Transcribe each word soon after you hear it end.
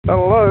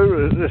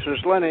Hello, this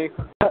is Lenny.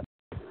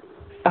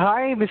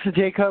 Hi, Mr.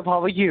 Jacob.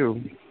 How are you?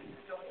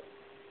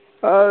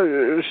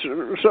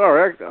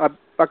 Sorry,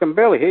 I can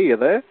barely hear you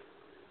there.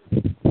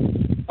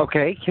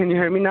 Okay, can you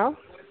hear me now?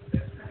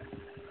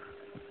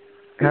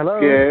 Hello?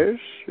 Yes.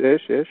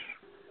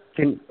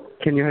 Can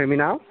you hear me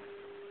now?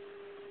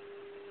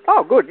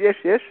 Oh, good. Yes.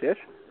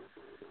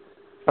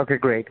 Okay,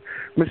 great.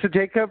 Mr.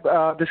 Jacob,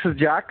 this is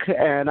Jack,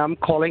 and I'm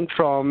calling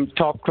from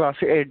Top Class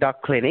Air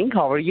Duct Cleaning.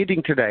 How are you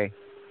doing today?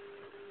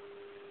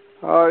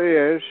 Oh,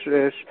 yes.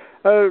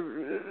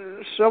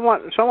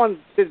 Someone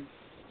did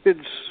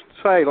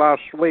say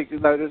last week.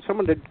 No,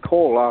 someone did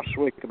call last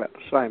week about the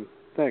same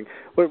thing.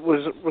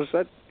 Was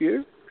that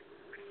you?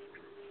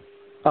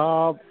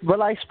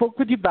 Well, I spoke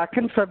with you back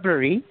in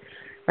February,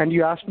 and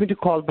you asked me to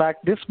call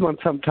back this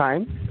month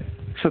sometime,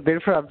 so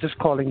therefore I'm just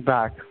calling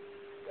back.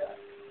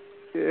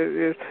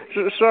 Yes.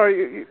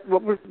 Sorry,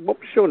 what was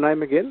your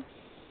name again?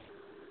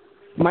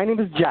 My name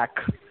is Jack.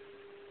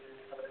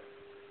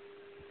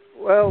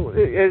 Well,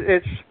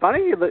 it's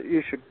funny that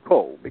you should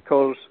call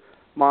because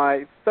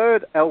my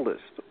third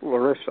eldest,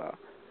 Larissa,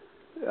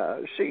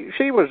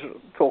 she was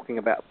talking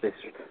about this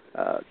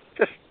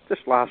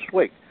just last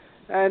week,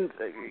 and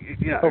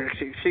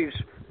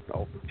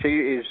she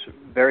is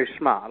very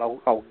smart.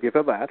 I'll give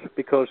her that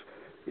because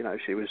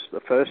she was the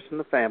first in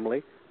the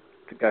family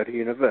to go to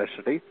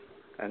university,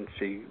 and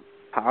she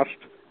passed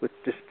with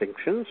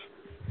distinctions.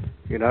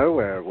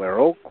 We're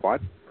all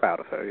quite proud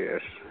of her.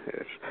 Yes.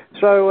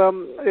 So,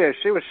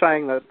 she was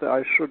saying that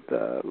I should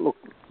look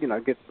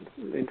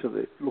into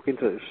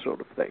this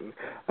sort of thing.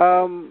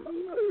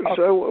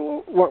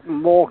 So, what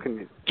more can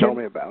you tell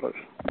me about it?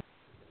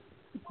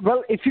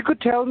 Well, if you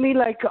could tell me,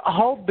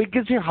 how big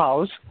is your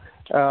house?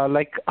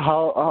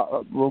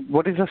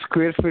 What is the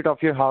square feet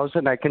of your house,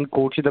 and I can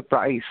quote you the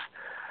price.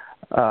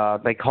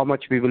 How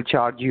much we will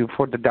charge you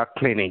for the duct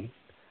cleaning.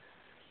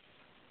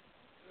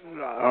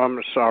 I'm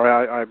sorry,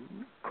 I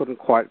couldn't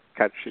quite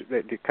catch you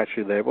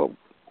there. What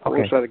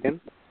was that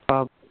again?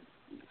 I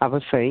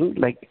was saying,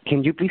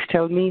 can you please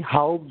tell me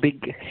how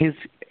big is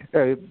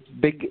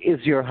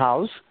your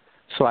house,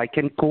 so I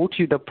can quote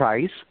you the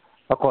price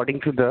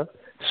according to the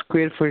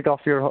square feet of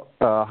your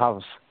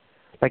house?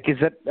 Is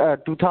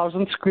it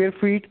 2,000 square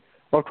feet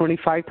or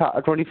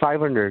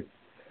 2,500?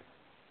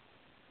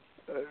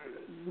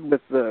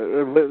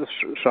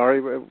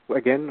 Sorry,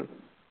 again.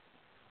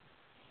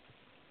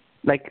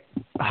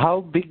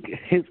 How big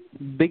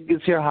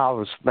is your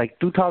house?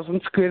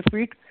 2,000 square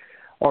feet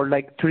or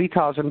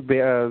 3,000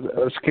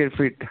 square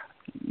feet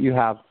you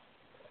have?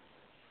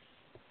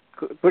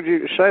 Could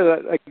you say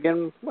that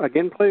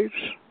again, please?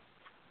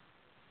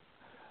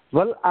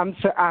 Well, I'm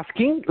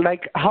asking,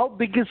 how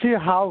big is your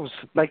house?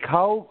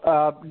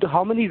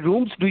 How many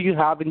rooms do you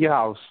have in your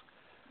house?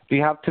 Do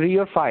you have 3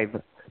 or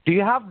 5? Do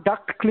you have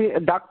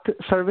duct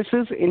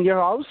services in your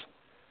house?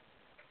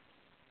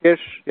 Yes.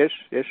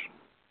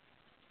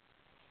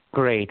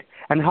 Great.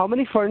 And how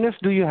many furnace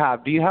do you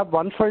have? Do you have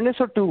 1 furnace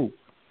or 2?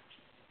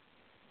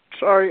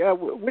 Sorry,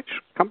 which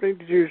company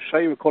did you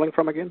say you were calling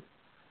from again?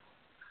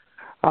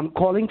 I'm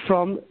calling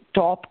from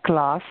Top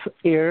Class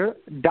Air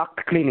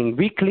Duct Cleaning.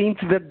 We clean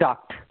the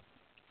duct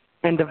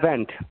and the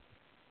vent.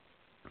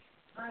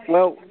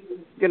 Well,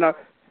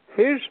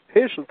 here's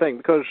the thing,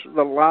 because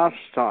the last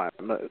time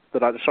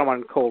that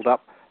someone called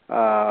up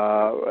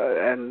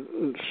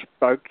and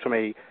spoke to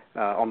me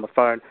on the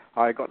phone,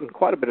 I got in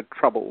quite a bit of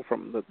trouble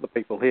from the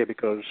people here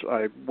because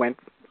I went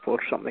for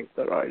something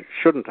that I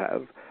shouldn't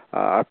have.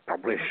 I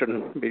probably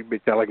shouldn't be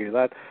telling you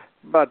that.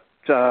 But,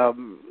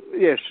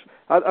 yes,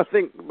 I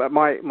think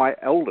my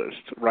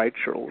eldest,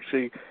 Rachel,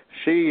 she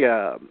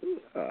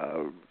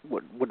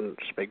wouldn't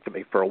speak to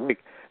me for a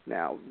week.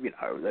 Now,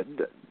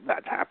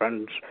 that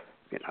happens.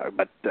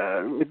 But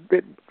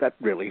that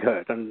really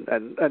hurt,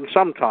 and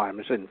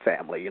sometimes in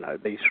family,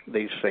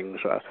 these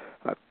things are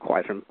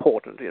quite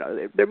important.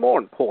 They're more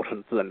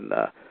important than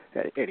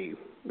any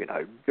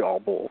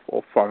job or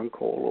phone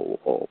call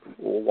or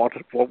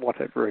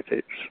whatever it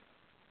is.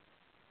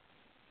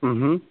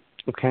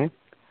 Okay.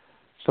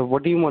 So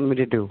what do you want me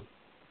to do?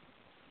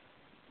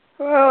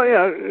 Well,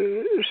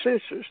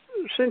 since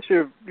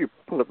you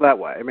put it that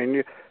way, I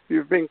mean,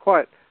 you've been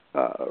quite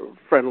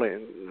friendly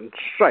and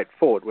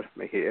straightforward with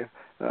me here.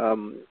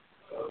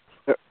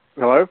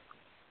 Hello?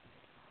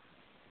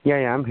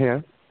 Yeah, I'm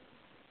here.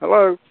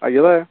 Hello? Are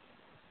you there?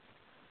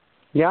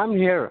 Yeah, I'm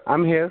here.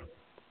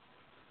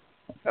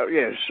 Oh,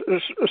 yes.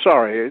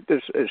 Sorry.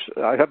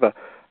 I have a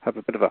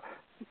bit of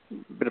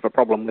a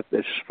problem with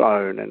this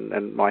phone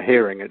and my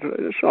hearing. It's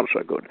not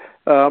so good.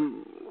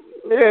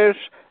 Yes.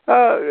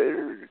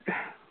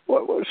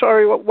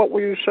 Sorry. What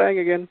were you saying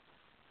again?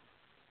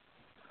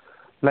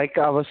 Like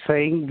I was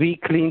saying, we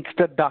cleaned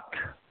the duct,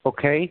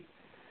 okay?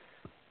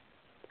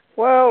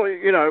 Well,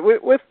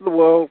 with the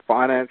world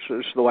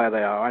finances the way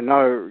they are, I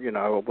know,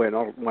 we're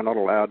not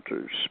allowed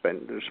to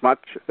spend as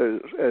much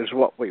as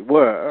what we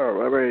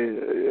were. I mean,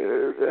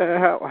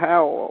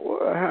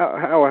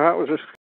 how is this